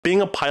Being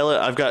a pilot,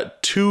 I've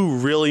got two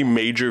really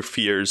major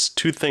fears,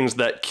 two things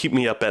that keep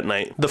me up at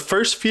night. The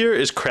first fear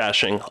is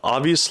crashing.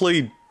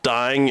 Obviously,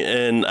 dying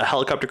in a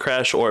helicopter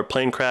crash or a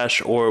plane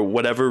crash or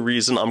whatever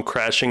reason I'm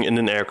crashing in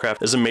an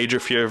aircraft is a major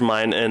fear of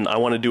mine, and I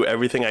want to do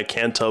everything I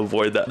can to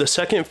avoid that. The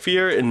second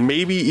fear, and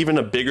maybe even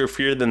a bigger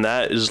fear than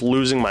that, is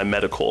losing my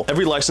medical.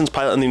 Every licensed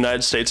pilot in the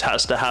United States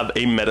has to have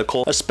a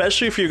medical,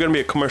 especially if you're going to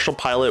be a commercial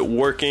pilot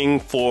working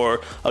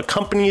for a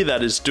company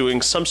that is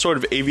doing some sort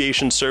of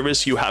aviation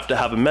service. You have to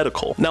have a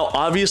medical. Now,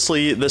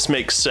 obviously, this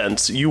makes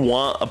sense. You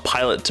want a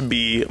pilot to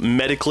be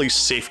medically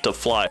safe to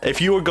fly. If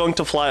you are going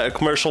to fly a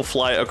commercial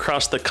flight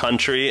across the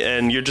country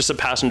and you're just a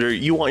passenger,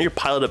 you want your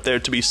pilot up there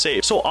to be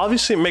safe. So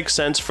obviously it makes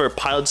sense for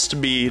pilots to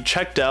be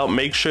checked out,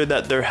 make sure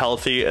that they're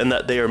healthy and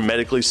that they are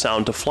medically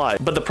sound to fly.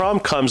 But the problem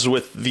comes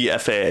with the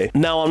FAA.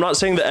 Now, I'm not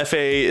saying the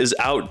FAA is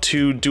out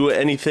to do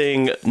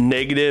anything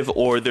negative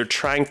or they're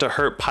trying to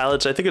hurt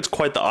pilots. I think it's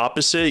quite the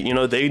opposite. You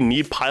know, they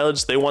need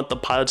pilots. They want the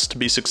pilots to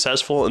be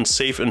successful and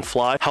safe and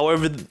fly.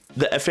 However,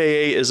 the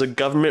FAA is a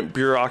government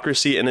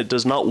bureaucracy and it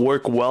does not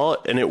work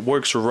well, and it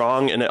works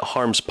wrong, and it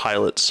harms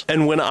pilots.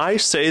 And when I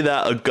say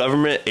that a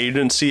government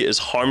agency is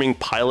harming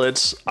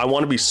pilots, I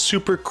want to be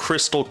super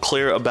crystal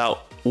clear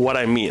about what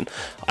I mean.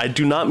 I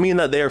do not mean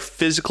that they are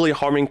physically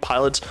harming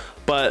pilots,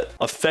 but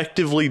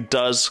effectively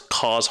does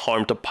cause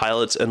harm to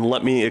pilots, and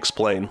let me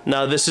explain.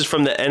 Now, this is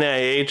from the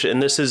NIH,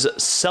 and this is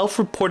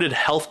self-reported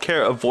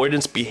healthcare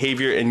avoidance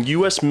behavior in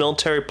US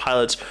military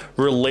pilots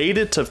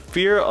related to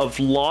fear of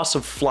loss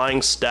of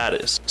flying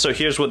status. So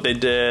here's what they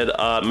did.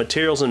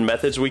 Materials and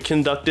methods. We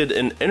conducted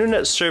an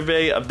internet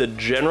survey of the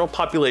general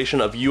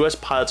population of US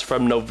pilots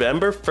from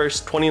November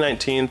 1st,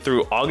 2019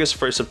 through August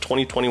 1st of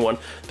 2021.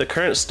 The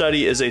current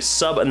study is a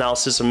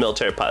sub-analysis of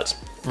military pilots.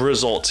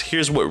 Results.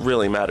 Here's what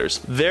really matters.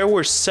 There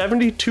were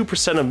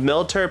 72% of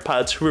military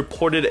pilots who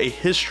reported a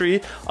history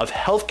of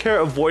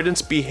healthcare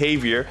avoidance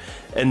behavior,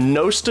 and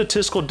no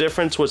statistical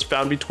difference was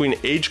found between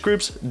age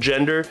groups,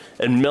 gender,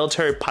 and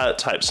military pilot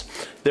types.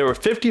 There were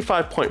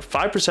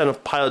 55.5%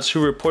 of pilots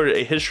who reported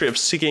a history of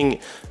seeking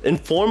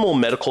informal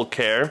medical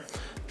care,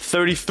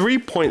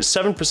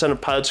 33.7% of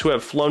pilots who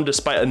have flown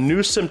despite a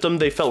new symptom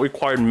they felt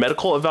required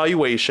medical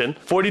evaluation,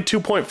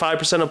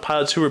 42.5% of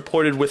pilots who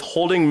reported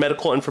withholding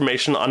medical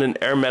information on an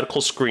air medical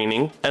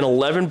screening, and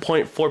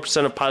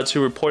 11.4% of pilots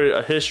who reported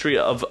a history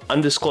of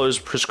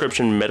undisclosed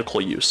prescription medical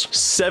use.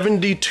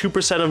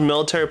 72% of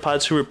military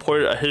pilots who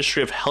reported a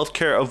history of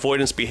healthcare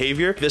avoidance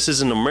behavior. This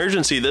is an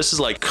emergency. This is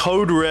like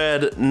code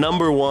red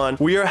 #1.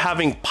 We are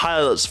having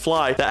pilots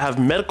fly that have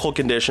medical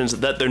conditions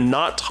that they're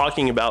not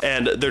talking about,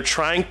 and they're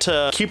trying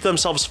to keep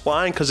themselves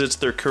flying because it's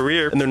their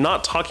career, and they're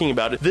not talking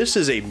about it. This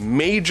is a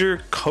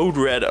major code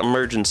red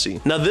emergency.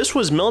 Now, this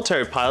was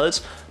military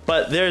pilots,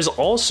 but there's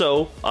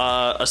also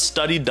a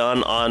study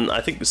done on,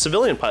 I think,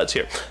 civilian pilots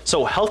here.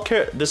 So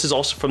healthcare, this is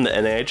also from the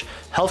NIH,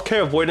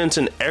 healthcare avoidance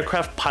in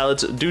aircraft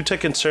pilots due to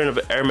concern of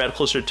air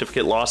medical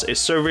certificate loss, a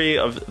survey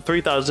of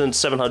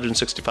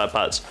 3,765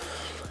 pilots.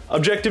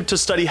 Objective to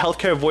study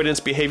healthcare avoidance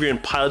behavior in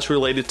pilots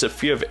related to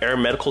fear of air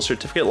medical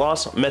certificate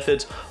loss.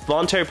 Methods,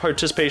 voluntary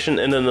participation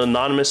in an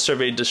anonymous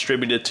survey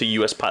distributed to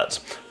US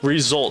pilots.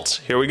 Results,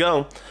 here we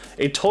go.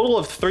 A total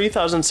of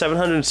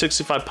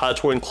 3,765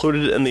 pilots were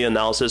included in the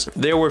analysis.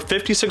 There were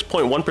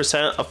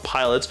 56.1% of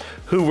pilots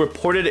who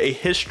reported a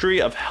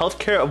history of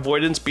healthcare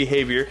avoidance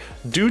behavior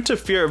due to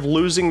fear of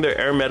losing their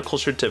air medical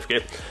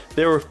certificate.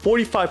 There were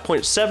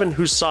 45.7%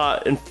 who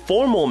sought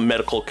informal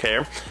medical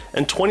care,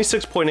 and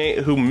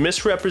 26.8% who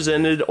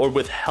misrepresented or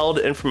withheld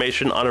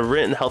information on a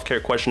written healthcare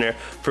questionnaire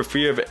for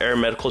fear of air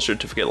medical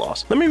certificate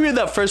loss. Let me read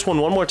that first one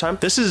more time.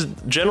 This is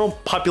general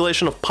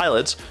population of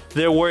pilots.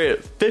 There were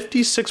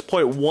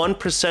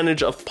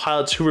 56.1% of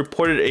pilots who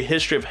reported a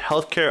history of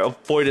healthcare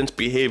avoidance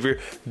behavior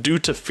due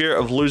to fear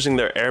of losing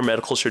their air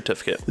medical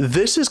certificate.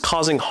 This is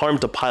causing harm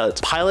to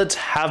pilots. Pilots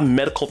have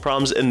medical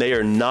problems and they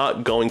are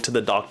not going to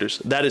the doctors.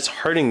 That is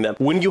hurting them.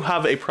 When you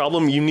have a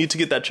problem, you need to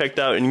get that checked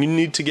out and you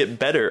need to get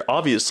better,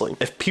 obviously.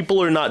 If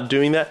people are not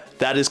doing that,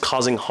 that is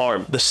causing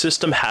harm. The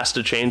system has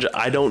to change.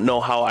 I don't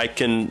know how I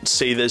can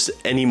say this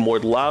any more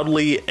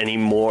loudly, any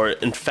more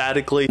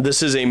emphatically.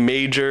 This is a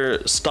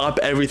major stop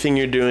everything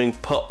you're doing,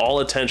 put all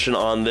attention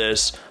on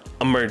this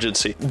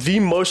emergency.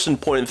 The most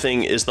important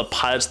thing is the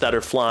pilots that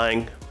are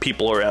flying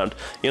people around.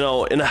 You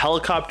know, in a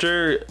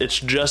helicopter, it's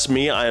just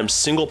me. I am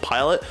single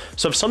pilot.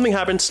 So if something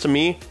happens to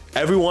me,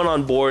 everyone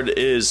on board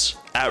is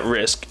at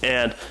risk,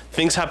 and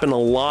things happen a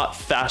lot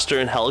faster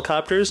in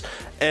helicopters.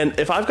 And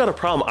if I've got a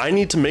problem, I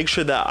need to make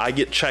sure that I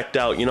get checked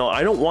out. You know,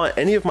 I don't want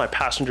any of my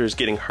passengers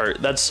getting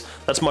hurt. That's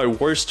my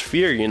worst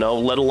fear, you know,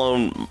 let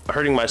alone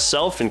hurting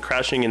myself and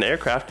crashing an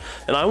aircraft.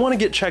 And I want to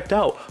get checked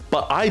out.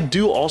 But I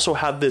do also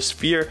have this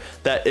fear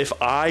that if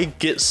I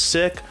get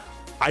sick,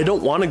 I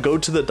don't want to go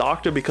to the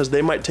doctor because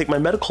they might take my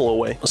medical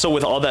away. So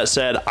with all that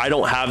said, I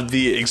don't have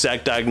the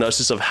exact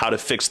diagnosis of how to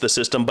fix the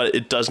system, but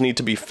it does need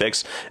to be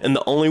fixed. And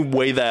the only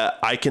way that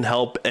I can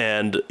help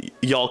and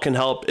y'all can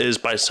help is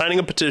by signing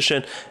a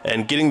petition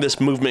and getting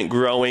this movement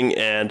growing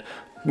and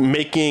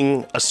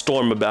making a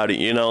storm about it.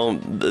 You know,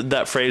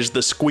 that phrase,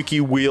 the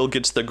squeaky wheel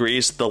gets the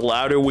grease. The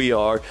louder we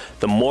are,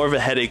 the more of a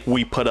headache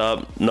we put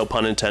up, no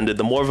pun intended,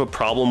 the more of a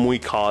problem we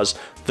cause,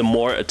 the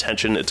more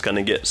attention it's going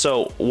to get.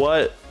 So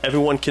what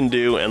everyone can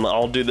do, and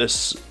I'll do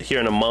this here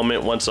in a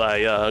moment once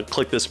I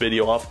click this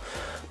video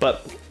off,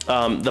 but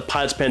the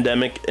pilot's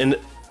pandemic, and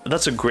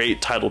that's a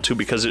great title too,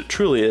 because it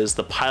truly is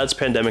the pilot's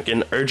pandemic,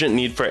 an urgent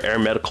need for air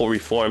medical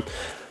reform.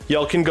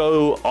 Y'all can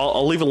go,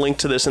 I'll leave a link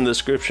to this in the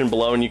description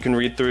below and you can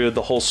read through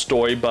the whole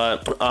story,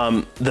 but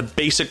the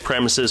basic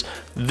premise is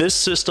this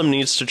system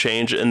needs to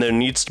change and there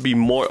needs to be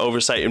more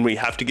oversight, and we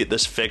have to get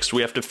this fixed.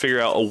 We have to figure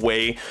out a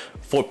way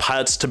for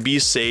pilots to be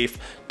safe,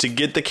 to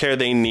get the care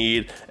they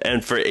need,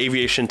 and for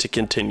aviation to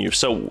continue.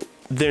 So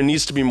there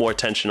needs to be more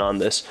attention on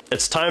this.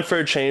 It's time for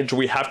a change.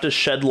 We have to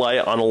shed light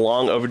on a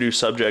long overdue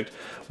subject.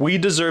 We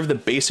deserve the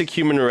basic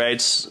human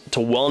rights to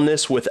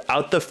wellness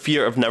without the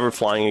fear of never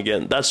flying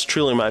again. That's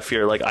truly my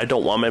fear. Like, I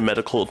don't want my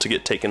medical to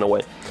get taken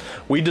away.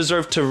 We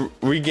deserve to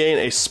regain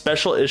a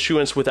special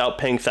issuance without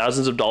paying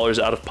thousands of dollars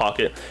out of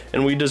pocket,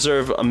 and we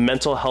deserve a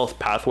mental health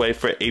pathway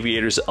for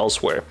aviators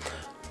elsewhere.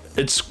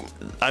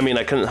 I mean,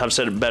 I couldn't have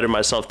said it better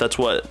myself. That's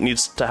what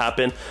needs to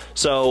happen.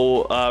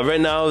 So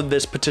right now,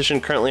 this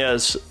petition currently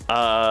has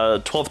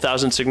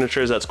 12,000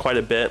 signatures. That's quite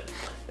a bit.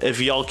 If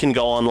y'all can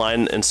go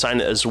online and sign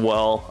it as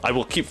well. I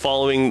will keep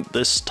following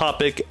this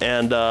topic,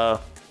 and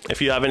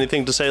if you have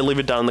anything to say, leave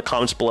it down in the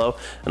comments below,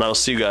 and I will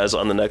see you guys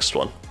on the next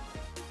one.